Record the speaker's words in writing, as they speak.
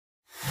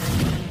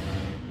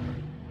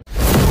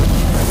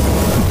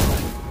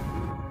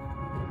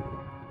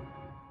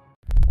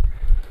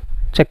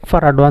check for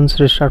advanced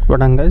restart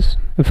button, guys.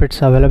 If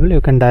it's available,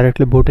 you can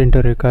directly boot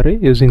into recovery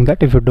using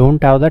that. If you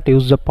don't have that,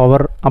 use the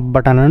power up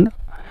button and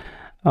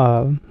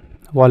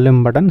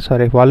volume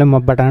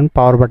up button and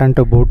power button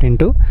to boot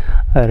into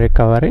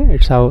recovery.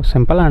 It's how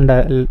simple.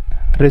 And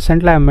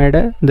recently I made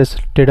this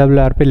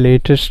TWRP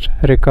latest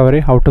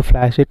recovery, how to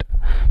flash it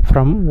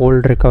from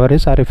old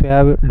recoveries, or if you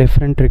have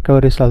different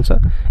recoveries also,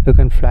 you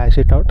can flash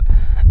it out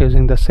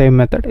using the same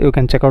method. You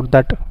can check out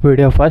that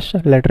video first,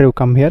 later you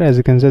come here. As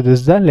you can see,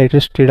 this is the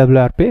latest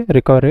TWRP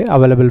recovery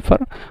available for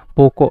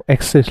Poco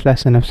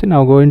X3/NFC.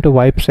 Now go into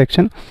wipe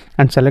section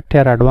and select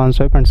here advanced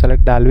wipe and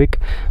select Dalvik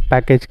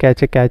package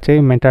cache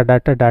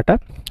metadata data,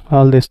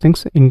 all these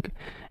things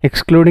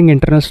excluding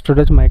internal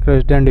storage, micro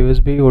SD and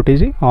USB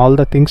OTG, all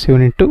the things you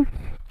need to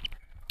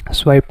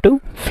swipe to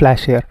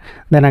flash here.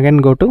 Then again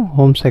go to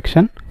home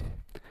section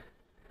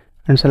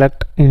and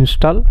select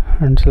install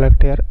and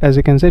select here. As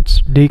you can see,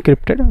 it's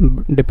decrypted,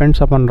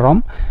 depends upon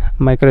ROM,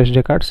 micro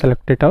SD card,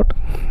 select it out,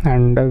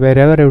 and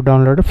wherever you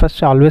download,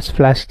 first always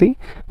flash the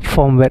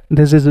firmware.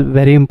 This is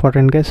very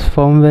important, guys.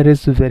 Firmware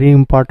is very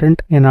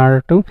important in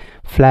order to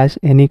flash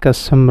any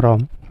custom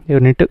ROM. You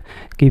need to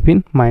keep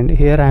in mind.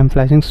 Here I am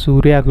flashing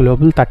Surya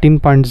Global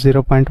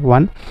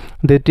 13.0.1.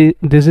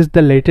 This is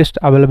the latest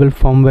available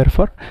firmware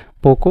for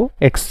Poco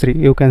X3.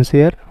 You can see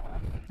here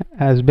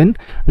has been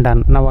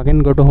done. Now again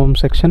go to home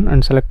section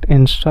and select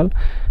install,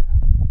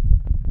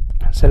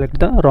 select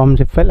the ROM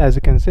zip file. As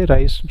you can see,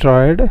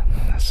 Ricedroid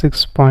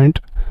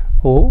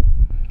 6.0.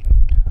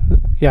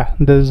 yeah,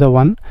 this is the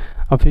one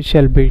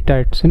official beta,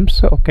 it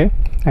seems. Okay,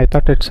 I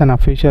thought it's an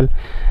official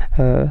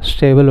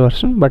stable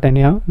version, but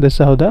anyhow, this is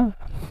how the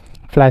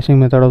flashing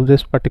method of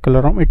this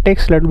particular ROM. It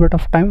takes a little bit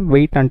of time,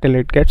 wait until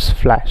it gets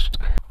flashed.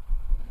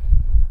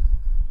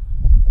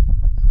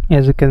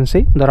 As you can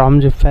see, the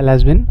ROM zip file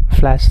has been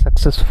flashed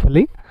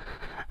successfully,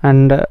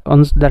 and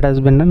once that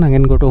has been done,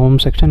 again go to home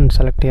section and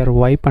select here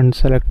wipe and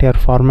select here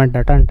format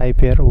data and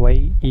type here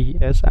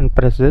YES and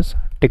press this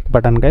tick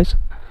button, guys.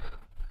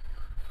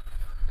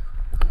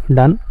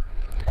 Done.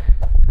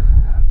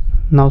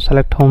 Now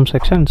select home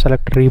section and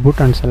select reboot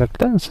and select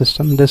the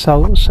system. This is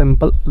how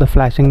simple the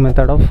flashing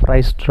method of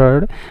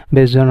Ricedroid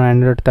based on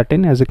Android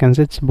 13. As you can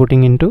see, it's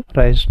booting into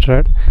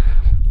Ricedroid.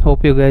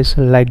 Hope you guys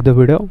like the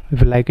video.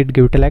 If you like it,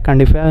 give it a like,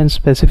 and if you have any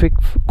specific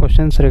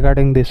questions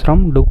regarding this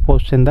ROM, do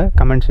post in the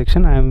comment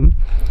section. I am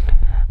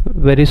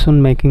very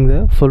soon making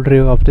the full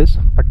review of this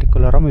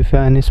particular ROM. If you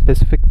have any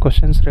specific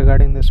questions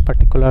regarding this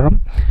particular ROM,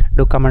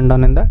 do comment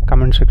down in the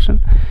comment section.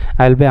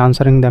 I will be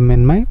answering them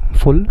in my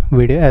full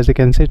video. As you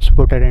can see, it's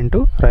booted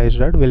into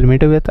Ricedroid. We'll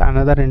meet you with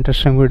another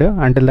interesting video.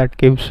 Until that,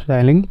 keep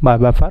smiling. Bye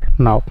bye for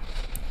now.